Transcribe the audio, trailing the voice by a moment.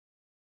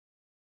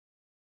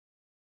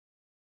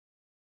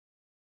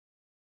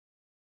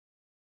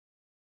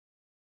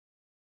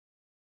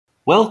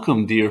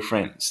Welcome, dear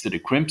friends, to the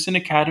Crimson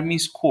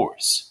Academy's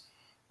course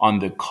on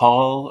the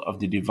Call of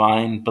the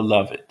Divine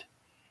Beloved,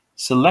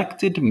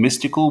 Selected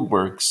Mystical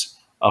Works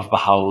of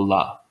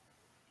Bahá'u'lláh.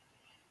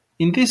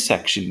 In this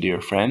section, dear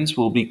friends,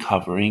 we'll be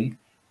covering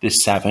the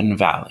Seven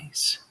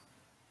Valleys.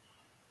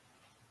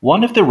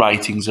 One of the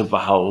writings of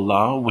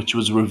Bahá'u'lláh, which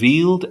was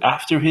revealed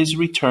after his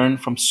return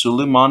from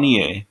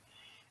Sulaymaniyeh,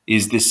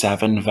 is the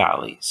Seven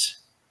Valleys.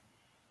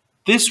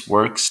 This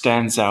work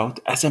stands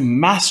out as a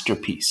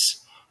masterpiece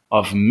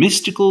of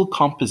mystical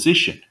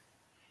composition.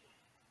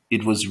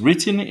 It was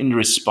written in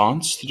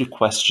response to the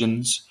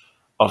questions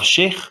of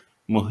Sheikh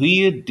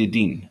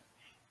Muhyiddin,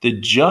 the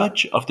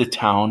judge of the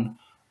town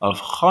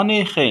of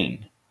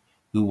Khaneh,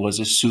 who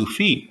was a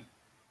Sufi.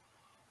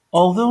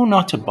 Although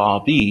not a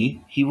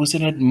Babi, he was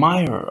an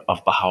admirer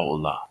of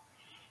Baha'u'lláh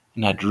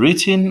and had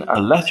written a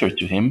letter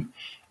to him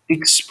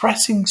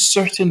expressing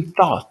certain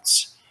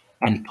thoughts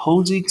and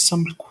posing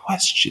some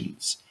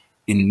questions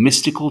in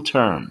mystical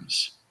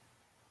terms.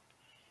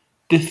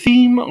 The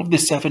theme of the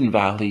Seven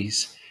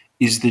Valleys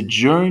is the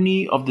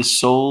journey of the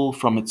soul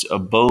from its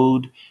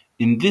abode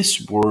in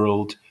this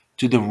world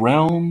to the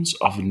realms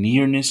of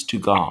nearness to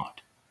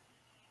God.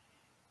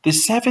 The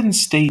seven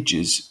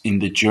stages in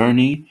the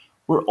journey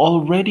were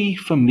already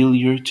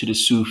familiar to the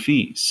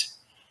Sufis,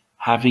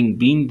 having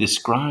been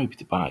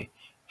described by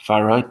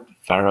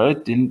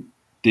Farad-din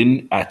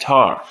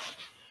Attar,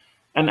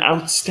 an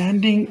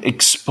outstanding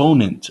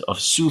exponent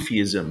of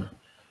Sufism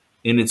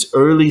in its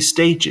early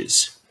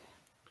stages.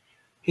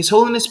 His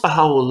Holiness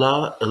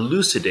Baha'u'lláh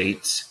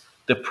elucidates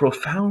the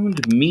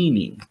profound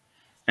meaning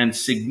and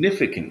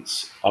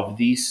significance of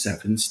these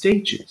seven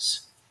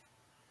stages.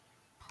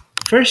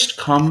 First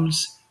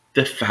comes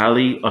the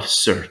Valley of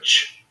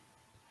Search,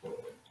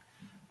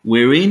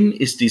 wherein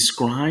is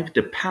described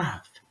the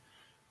path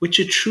which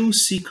a true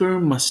seeker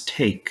must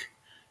take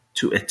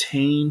to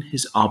attain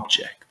his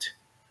object,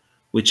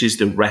 which is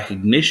the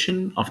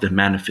recognition of the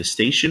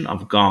manifestation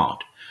of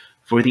God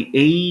for the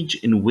age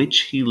in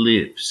which he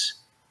lives.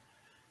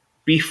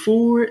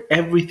 Before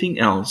everything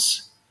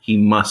else, he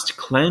must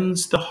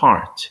cleanse the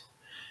heart,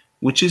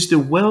 which is the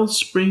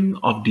wellspring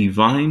of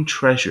divine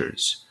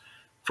treasures,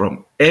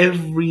 from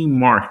every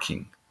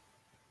marking,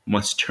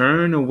 must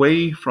turn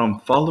away from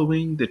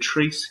following the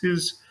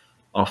traces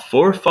of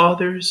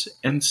forefathers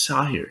and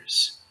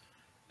sires,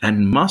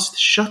 and must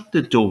shut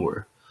the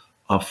door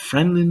of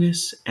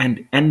friendliness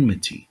and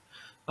enmity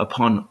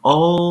upon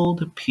all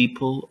the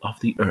people of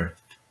the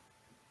earth.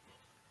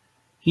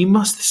 He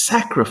must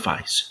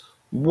sacrifice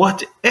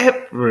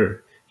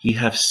whatever he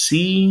have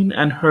seen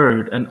and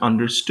heard and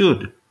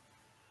understood.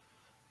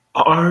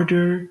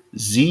 Ardor,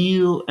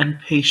 zeal, and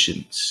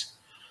patience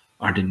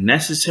are the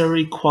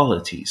necessary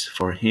qualities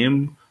for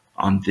him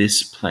on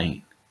this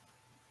plane.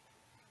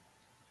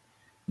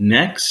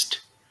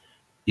 Next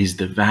is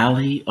the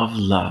Valley of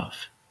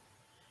Love.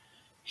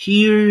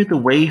 Here the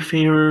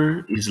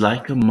wayfarer is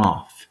like a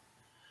moth,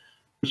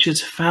 which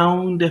has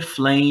found a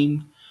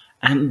flame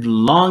and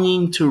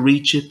longing to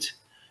reach it,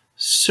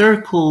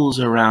 circles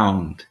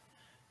around,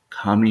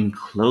 coming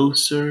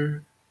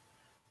closer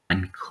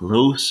and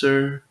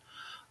closer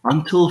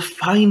until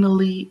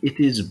finally it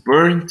is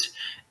burnt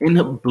in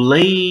a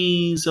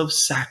blaze of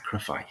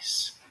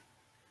sacrifice.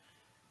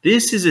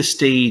 This is a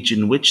stage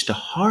in which the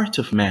heart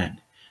of man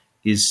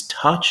is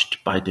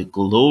touched by the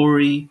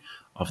glory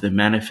of the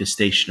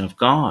manifestation of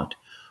God,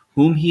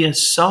 whom he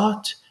has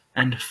sought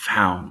and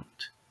found.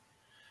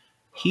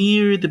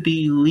 Here the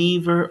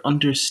believer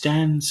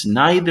understands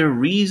neither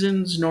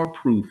reasons nor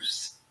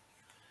proofs.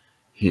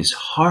 His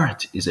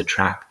heart is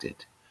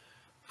attracted,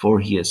 for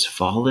he has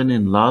fallen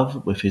in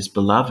love with his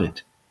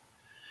beloved.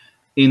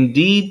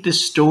 Indeed, the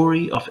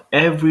story of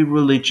every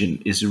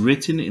religion is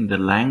written in the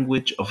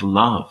language of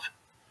love.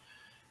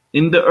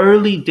 In the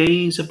early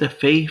days of the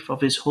faith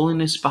of His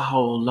Holiness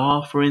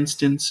Baha'u'lláh, for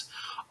instance,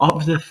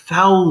 of the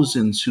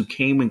thousands who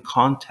came in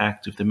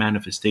contact with the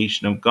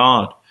manifestation of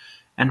God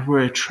and were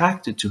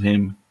attracted to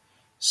him,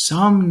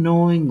 some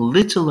knowing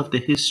little of the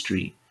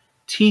history,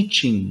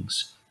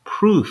 teachings,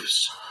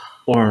 proofs,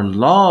 or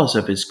laws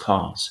of his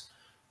cause,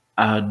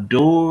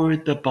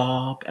 adored the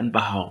Bab and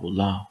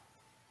Baha'u'lláh.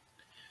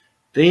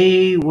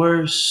 They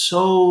were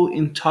so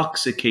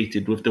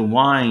intoxicated with the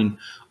wine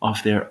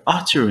of their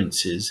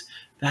utterances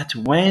that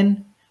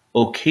when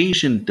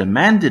occasion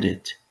demanded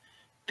it,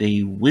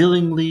 they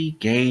willingly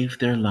gave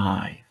their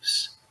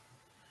lives.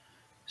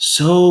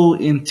 So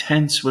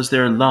intense was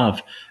their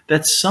love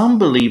that some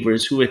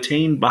believers who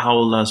attained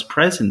Baha'u'llah's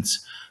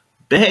presence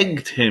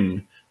begged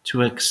him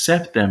to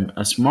accept them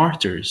as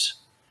martyrs.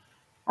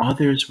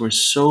 Others were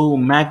so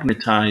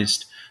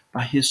magnetized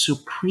by his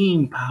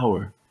supreme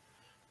power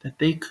that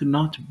they could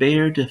not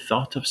bear the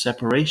thought of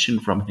separation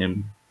from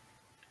him.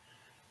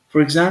 For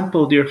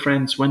example, dear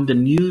friends, when the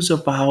news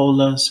of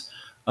Baha'u'llah's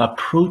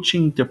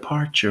approaching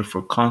departure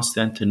for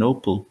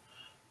Constantinople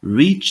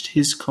reached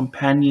his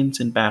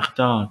companions in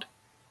Baghdad,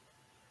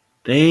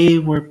 they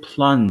were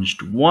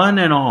plunged, one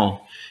and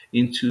all,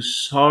 into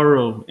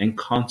sorrow and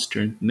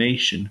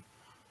consternation,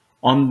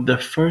 On the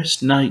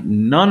first night,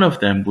 none of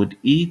them would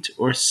eat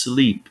or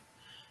sleep,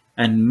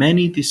 and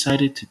many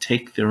decided to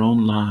take their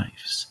own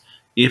lives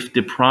if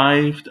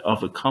deprived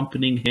of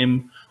accompanying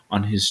him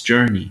on his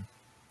journey.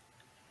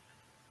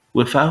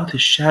 Without a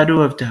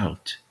shadow of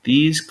doubt,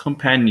 these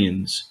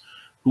companions,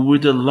 who were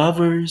the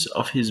lovers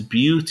of his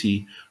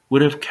beauty,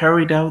 would have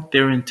carried out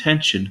their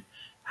intention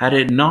had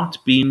it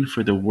not been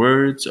for the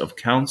words of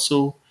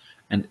counsel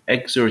and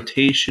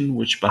exhortation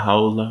which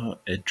Baha'u'lláh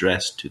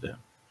addressed to them,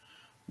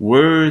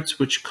 words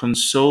which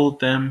consoled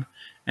them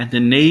and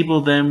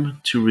enabled them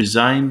to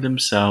resign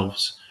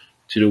themselves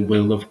to the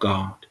will of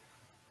God.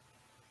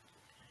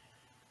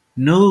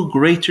 No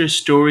greater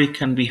story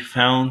can be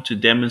found to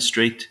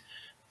demonstrate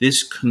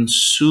this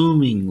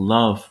consuming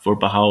love for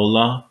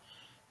Baha'u'lláh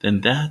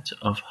than that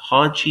of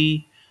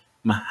Haji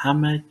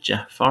Muhammad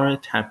Jafar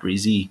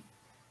Tabrizi.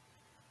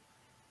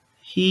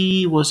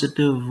 He was a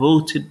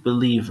devoted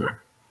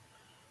believer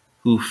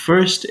who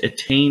first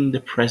attained the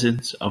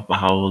presence of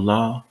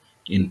Baha'u'lláh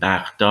in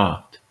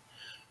Baghdad,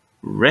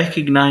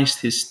 recognized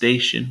his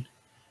station,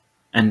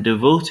 and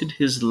devoted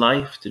his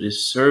life to the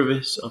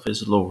service of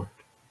his Lord.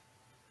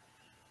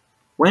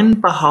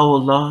 When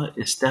Baha'u'lláh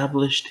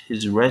established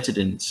his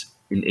residence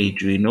in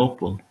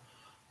Adrianople,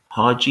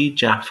 Haji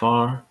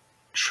Jafar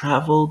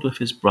traveled with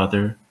his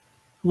brother,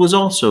 who was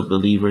also a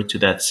believer, to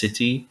that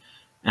city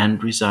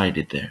and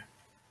resided there.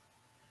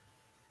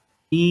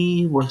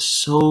 He was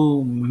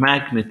so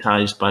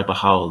magnetized by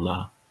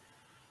Baha'u'lláh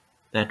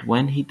that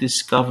when he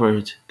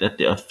discovered that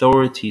the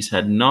authorities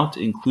had not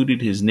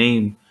included his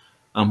name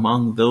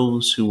among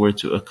those who were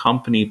to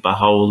accompany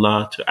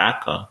Baha'u'lláh to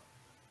Akka,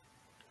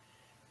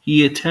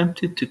 he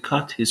attempted to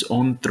cut his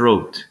own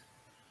throat.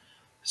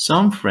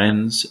 Some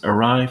friends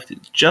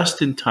arrived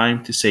just in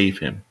time to save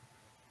him.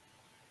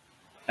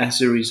 As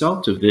a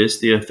result of this,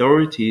 the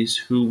authorities,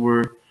 who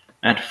were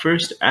at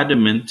first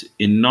adamant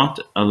in not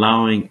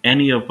allowing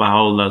any of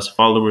Baha'u'llah's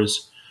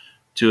followers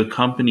to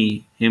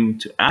accompany him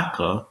to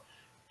Akka,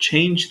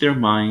 changed their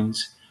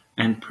minds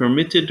and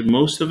permitted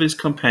most of his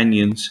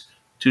companions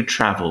to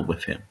travel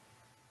with him.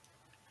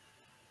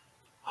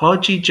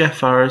 Haji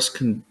Jafar's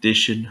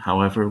condition,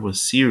 however,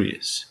 was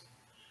serious.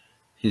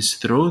 His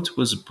throat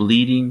was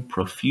bleeding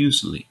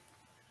profusely,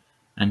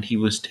 and he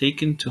was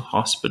taken to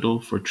hospital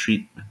for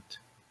treatment.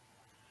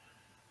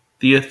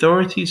 The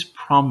authorities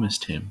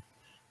promised him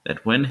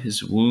that when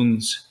his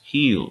wounds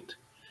healed,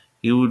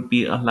 he would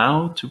be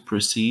allowed to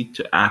proceed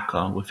to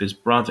Akka with his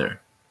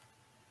brother.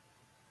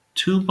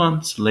 2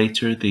 months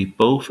later, they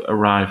both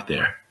arrived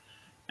there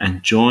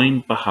and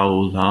joined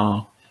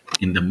Baha'u'lláh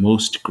in the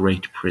most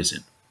great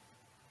prison.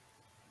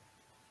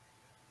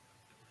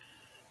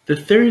 The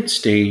third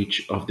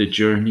stage of the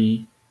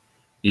journey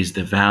is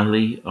the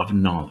Valley of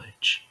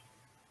Knowledge.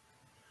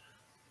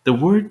 The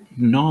word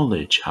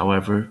knowledge,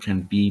 however,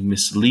 can be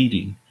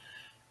misleading,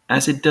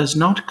 as it does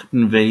not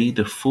convey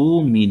the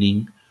full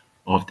meaning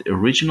of the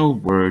original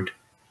word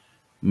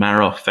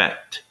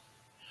marafat,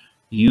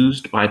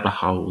 used by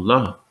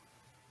Baha'u'lláh.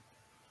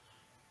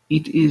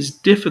 It is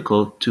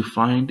difficult to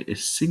find a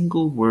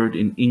single word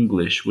in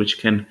English which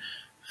can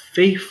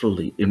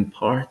faithfully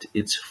impart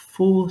its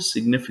full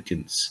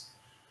significance,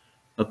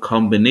 a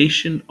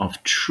combination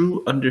of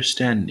true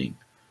understanding,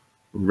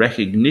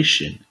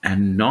 recognition,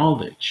 and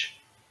knowledge.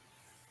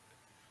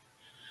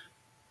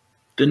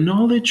 The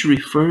knowledge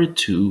referred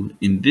to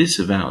in this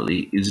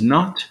valley is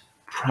not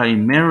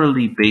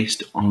primarily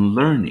based on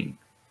learning.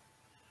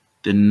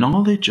 The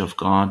knowledge of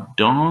God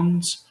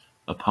dawns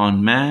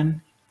upon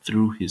man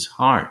through his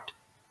heart.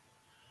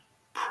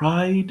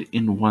 Pride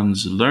in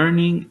one's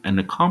learning and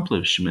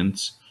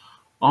accomplishments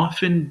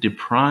often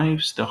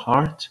deprives the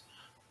heart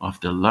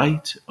of the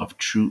light of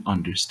true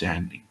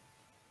understanding.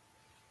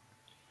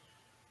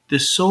 The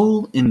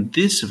soul in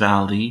this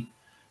valley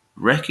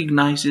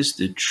recognizes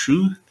the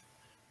truth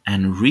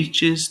and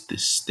reaches the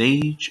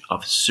stage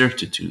of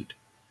certitude.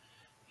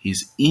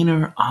 His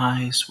inner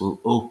eyes will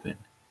open,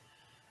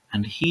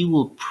 and he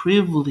will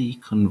privily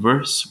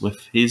converse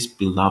with his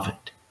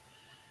beloved.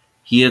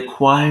 He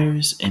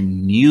acquires a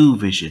new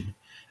vision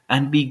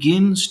and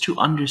begins to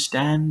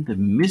understand the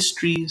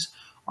mysteries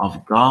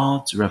of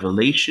God's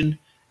revelation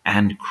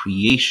and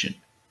creation.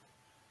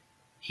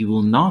 He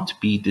will not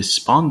be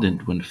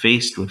despondent when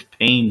faced with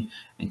pain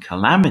and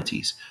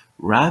calamities.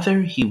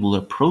 Rather, he will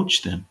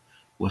approach them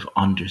with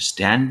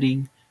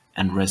understanding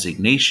and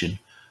resignation,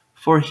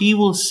 for he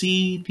will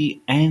see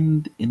the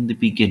end in the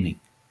beginning,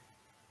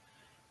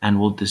 and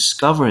will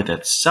discover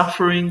that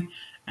suffering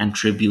and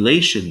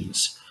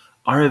tribulations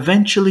are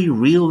eventually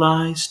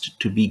realized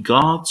to be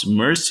God's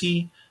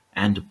mercy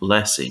and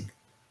blessing.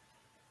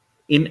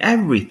 In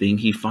everything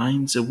he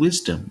finds a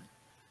wisdom.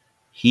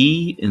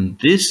 He, in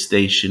this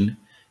station,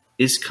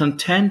 is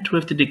content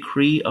with the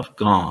decree of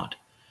God,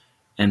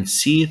 and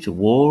seeth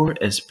war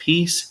as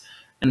peace,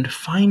 and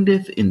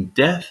findeth in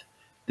death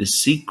the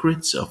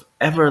secrets of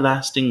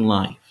everlasting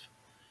life.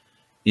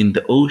 In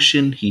the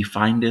ocean he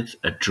findeth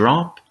a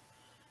drop,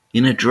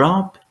 in a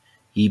drop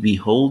he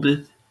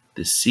beholdeth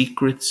the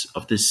secrets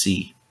of the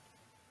sea.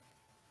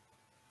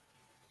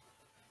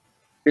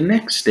 The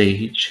next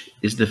stage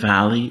is the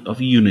Valley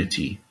of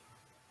Unity,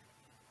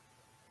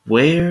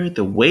 where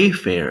the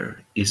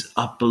wayfarer is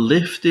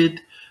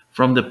uplifted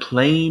from the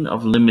plane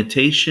of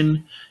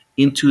limitation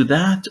into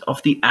that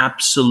of the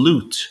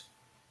absolute.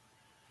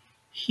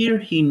 Here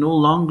he no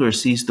longer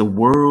sees the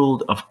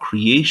world of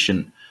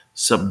creation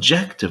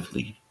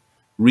subjectively,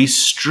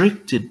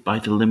 restricted by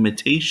the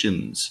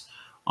limitations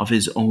of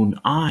his own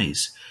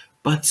eyes,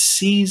 but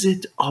sees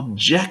it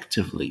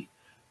objectively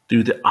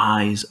through the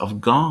eyes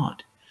of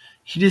God.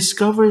 He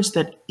discovers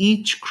that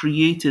each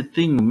created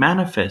thing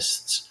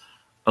manifests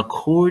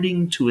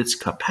according to its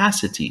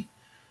capacity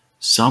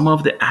some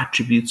of the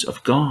attributes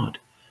of God,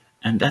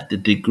 and that the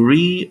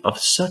degree of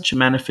such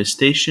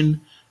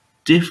manifestation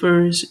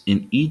differs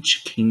in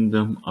each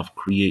kingdom of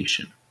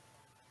creation.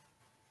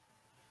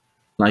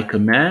 Like a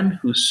man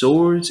who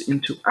soars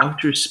into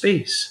outer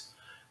space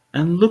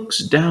and looks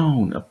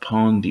down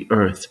upon the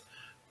earth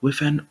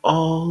with an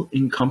all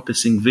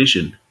encompassing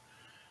vision,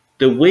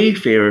 the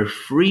wayfarer,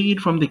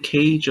 freed from the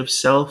cage of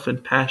self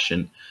and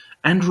passion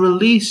and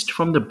released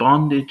from the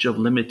bondage of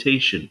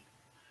limitation,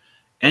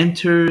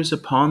 enters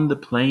upon the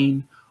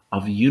plane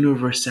of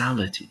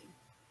universality.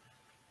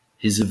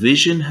 His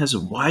vision has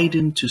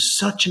widened to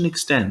such an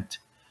extent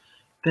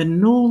that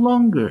no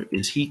longer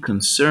is he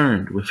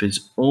concerned with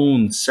his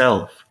own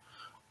self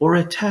or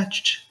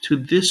attached to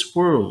this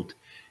world.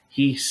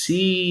 He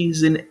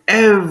sees in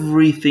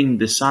everything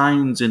the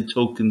signs and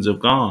tokens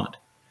of God.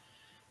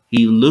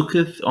 He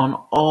looketh on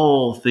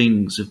all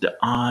things with the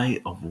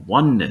eye of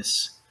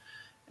oneness,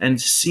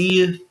 and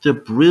seeth the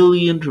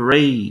brilliant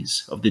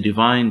rays of the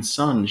divine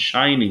sun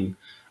shining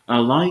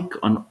alike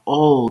on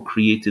all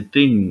created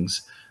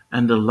things,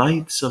 and the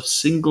lights of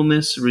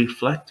singleness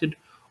reflected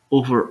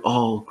over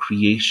all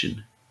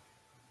creation.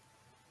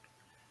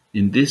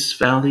 In this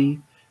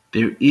valley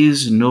there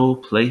is no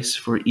place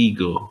for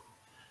ego.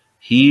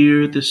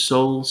 Here the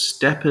soul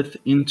steppeth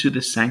into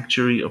the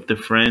sanctuary of the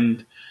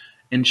friend,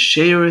 and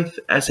shareth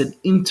as an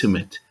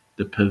intimate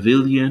the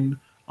pavilion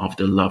of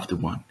the loved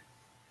one.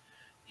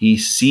 He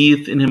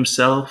seeth in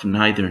himself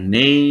neither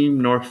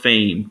name nor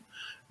fame,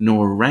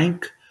 nor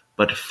rank,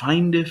 but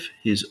findeth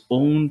his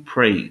own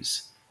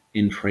praise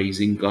in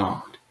praising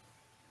God.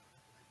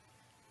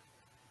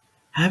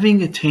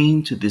 Having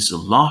attained to this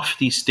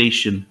lofty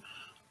station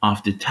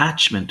of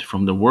detachment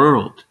from the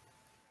world,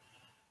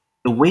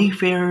 the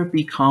wayfarer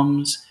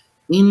becomes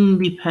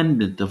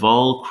independent of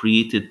all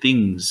created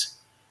things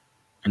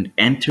and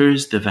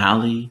enters the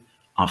valley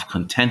of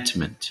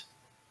contentment.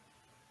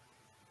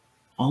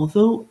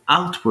 Although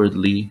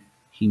outwardly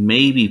he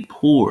may be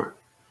poor,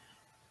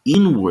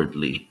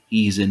 inwardly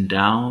he is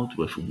endowed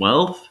with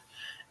wealth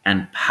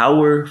and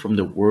power from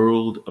the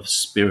world of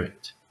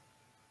spirit.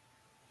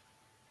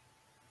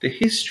 The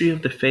history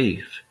of the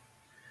faith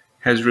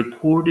has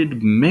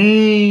recorded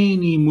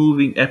many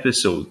moving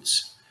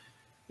episodes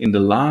in the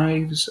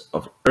lives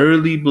of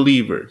early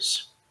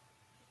believers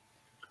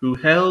who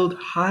held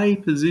high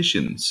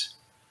positions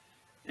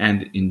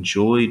and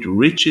enjoyed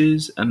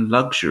riches and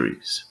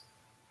luxuries.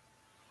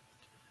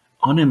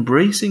 On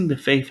embracing the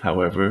faith,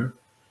 however,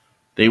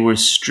 they were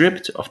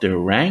stripped of their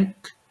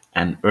rank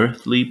and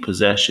earthly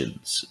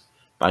possessions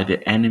by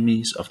the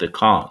enemies of the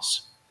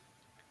cause.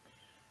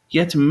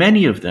 Yet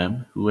many of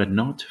them who had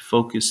not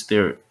focused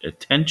their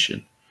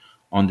attention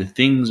on the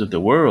things of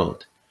the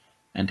world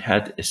and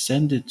had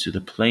ascended to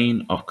the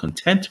plane of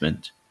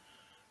contentment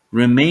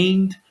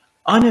remained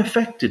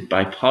unaffected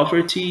by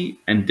poverty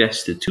and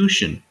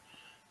destitution,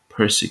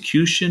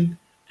 persecution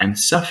and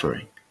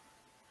suffering.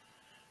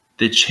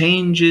 The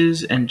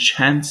changes and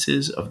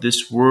chances of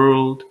this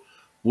world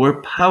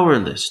were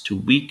powerless to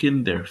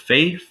weaken their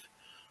faith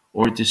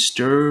or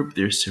disturb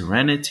their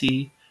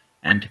serenity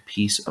and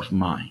peace of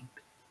mind.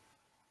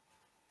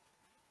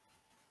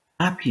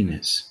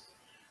 Happiness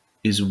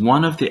is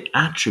one of the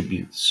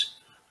attributes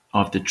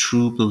of the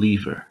true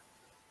believer,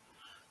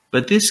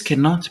 but this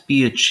cannot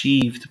be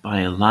achieved by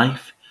a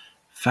life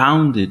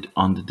founded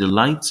on the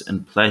delights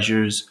and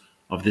pleasures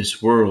of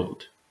this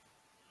world,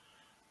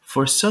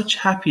 for such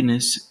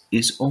happiness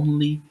is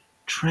only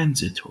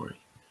transitory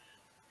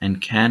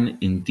and can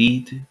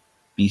indeed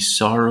be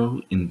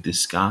sorrow in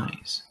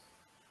disguise.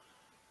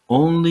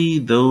 Only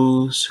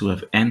those who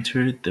have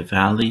entered the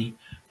valley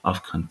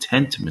of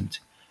contentment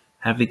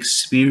have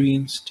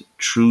experienced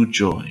true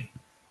joy,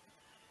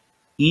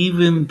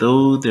 even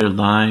though their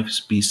lives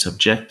be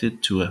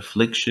subjected to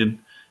affliction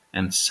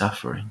and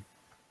suffering.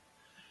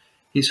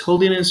 His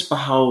Holiness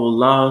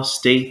Bahá'u'lláh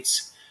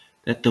states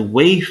that the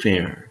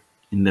wayfarer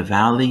in the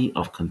valley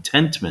of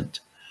contentment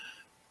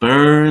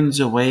burns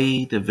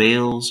away the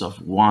veils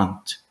of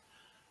want.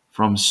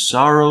 From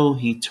sorrow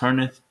he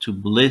turneth to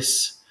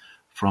bliss,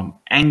 from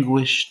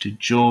anguish to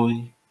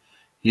joy.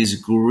 His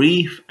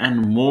grief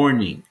and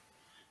mourning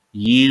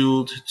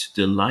yield to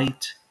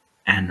delight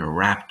and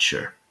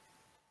rapture.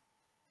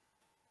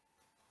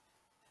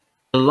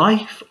 The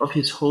life of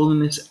His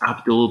Holiness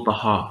Abdul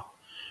Baha,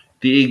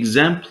 the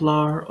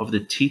exemplar of the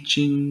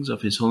teachings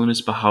of His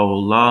Holiness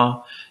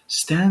Baha'u'lláh,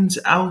 stands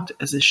out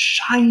as a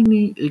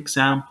shining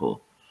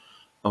example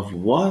of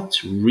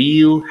what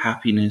real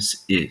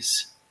happiness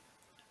is.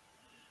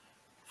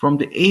 From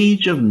the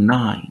age of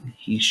 9,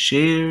 he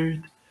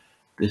shared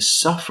the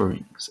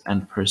sufferings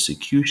and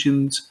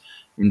persecutions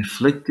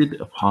inflicted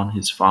upon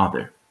his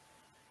father,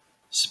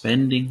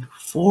 spending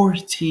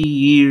 40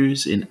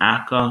 years in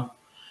Akka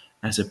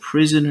as a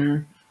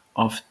prisoner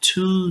of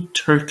 2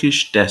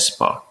 Turkish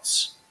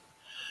despots.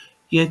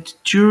 Yet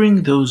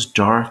during those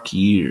dark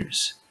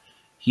years,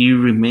 he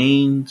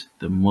remained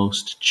the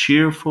most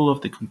cheerful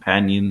of the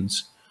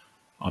companions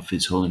of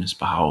His Holiness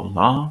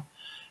Bahá'u'lláh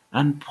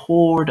and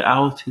poured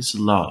out his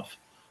love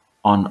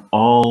on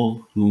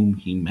all whom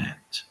he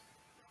met.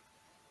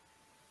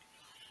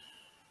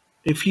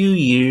 A few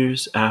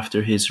years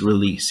after his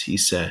release, he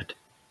said,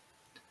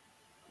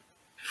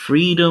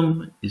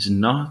 "Freedom is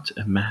not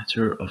a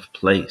matter of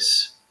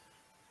place,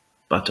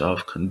 but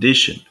of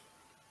condition.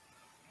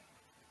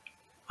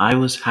 I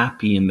was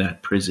happy in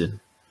that prison,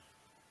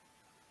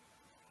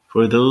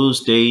 for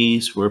those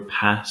days were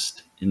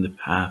passed in the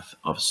path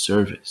of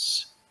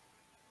service.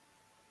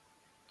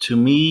 To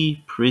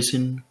me,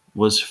 prison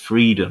was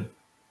freedom.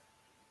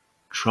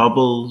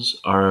 Troubles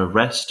are a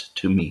rest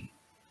to me.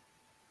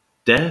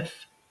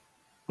 Death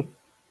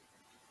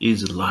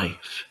is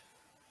life.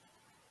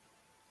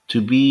 To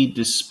be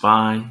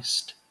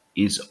despised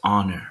is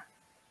honor.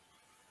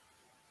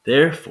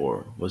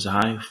 Therefore was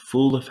I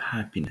full of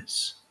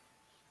happiness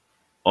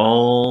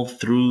all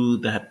through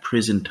that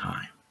prison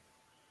time.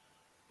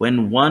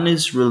 When one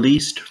is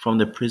released from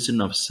the prison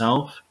of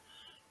self,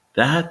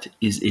 that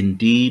is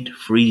indeed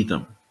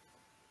freedom,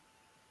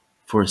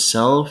 for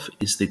self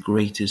is the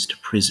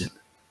greatest prison.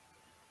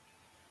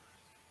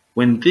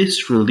 When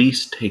this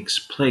release takes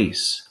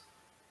place,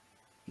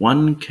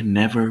 one can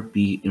never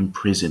be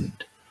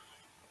imprisoned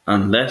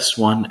unless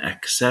one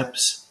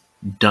accepts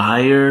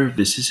dire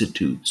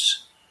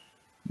vicissitudes,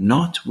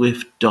 not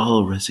with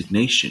dull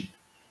resignation,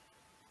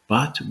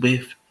 but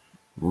with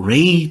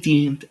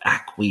radiant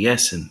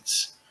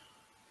acquiescence.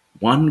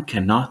 One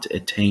cannot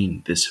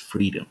attain this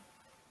freedom.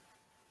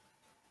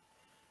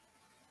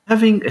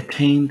 Having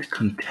attained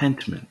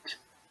contentment,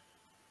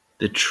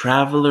 the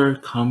traveler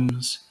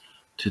comes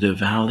to the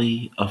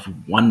valley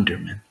of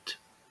wonderment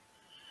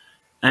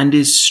and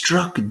is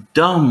struck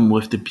dumb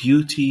with the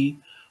beauty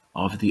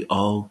of the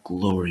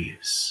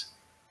All-Glorious.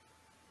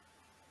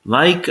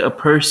 Like a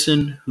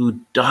person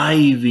who,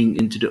 diving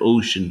into the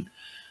ocean,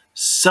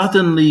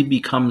 suddenly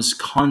becomes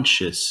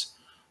conscious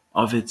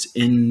of its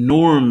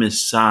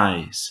enormous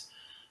size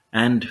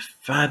and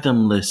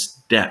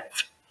fathomless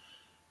depth,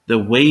 the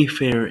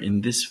wayfarer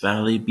in this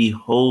valley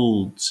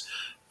beholds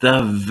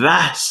the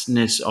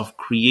vastness of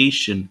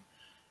creation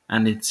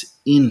and its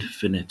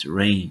infinite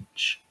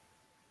range.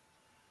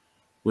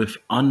 With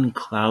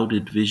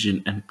unclouded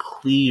vision and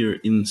clear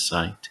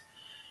insight,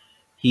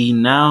 he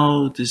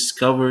now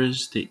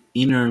discovers the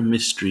inner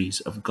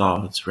mysteries of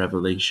God's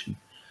revelation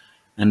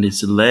and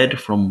is led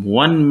from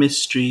one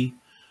mystery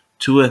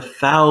to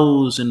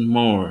 1,000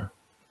 more.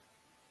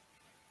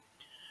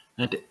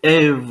 At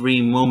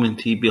every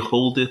moment he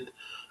beholdeth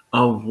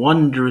a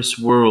wondrous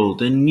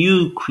world, a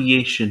new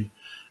creation,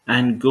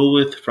 and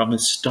goeth from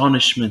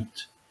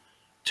astonishment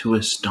to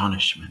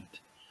astonishment,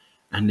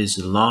 and is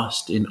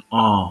lost in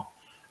awe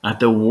at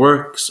the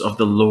works of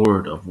the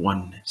Lord of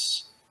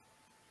oneness.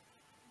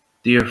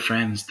 Dear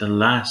friends, the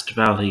last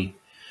valley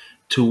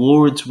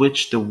towards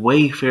which the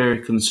wayfarer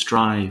can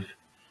strive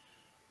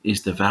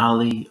is the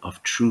valley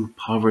of true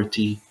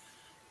poverty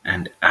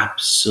and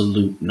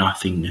absolute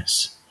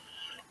nothingness,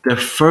 the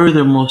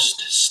furthermost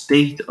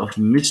state of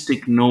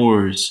mystic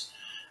knowers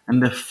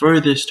and the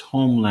furthest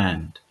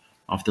homeland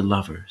of the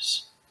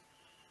lovers.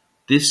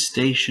 This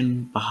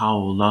station,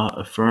 Baha'u'lláh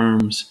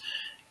affirms,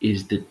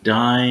 is the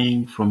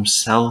dying from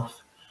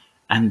self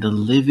and the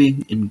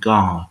living in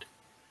God,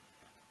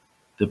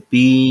 the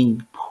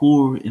being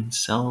poor in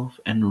self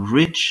and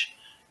rich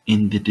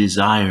in the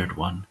desired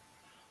one.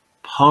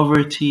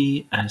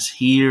 Poverty, as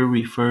here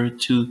referred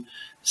to,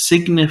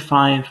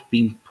 signifieth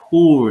being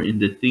poor in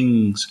the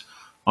things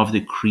of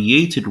the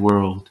created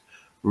world,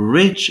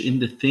 rich in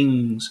the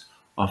things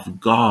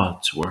of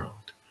God's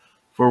world.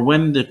 For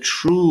when the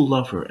true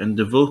lover and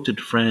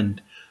devoted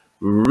friend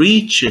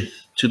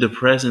reacheth to the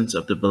presence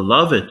of the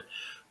beloved,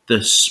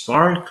 the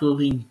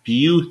sparkling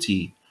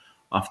beauty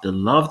of the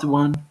loved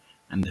one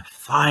and the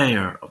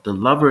fire of the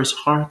lover's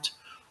heart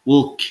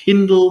will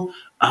kindle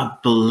a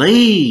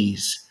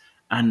blaze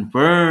and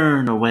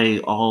burn away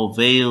all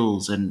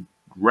veils and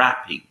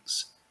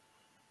wrappings.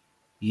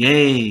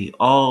 Yea,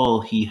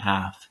 all he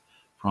hath,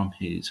 from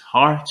his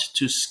heart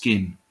to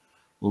skin,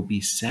 will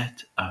be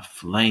set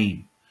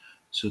aflame,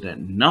 so that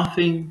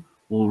nothing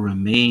will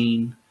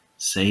remain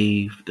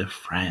save the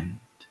friend.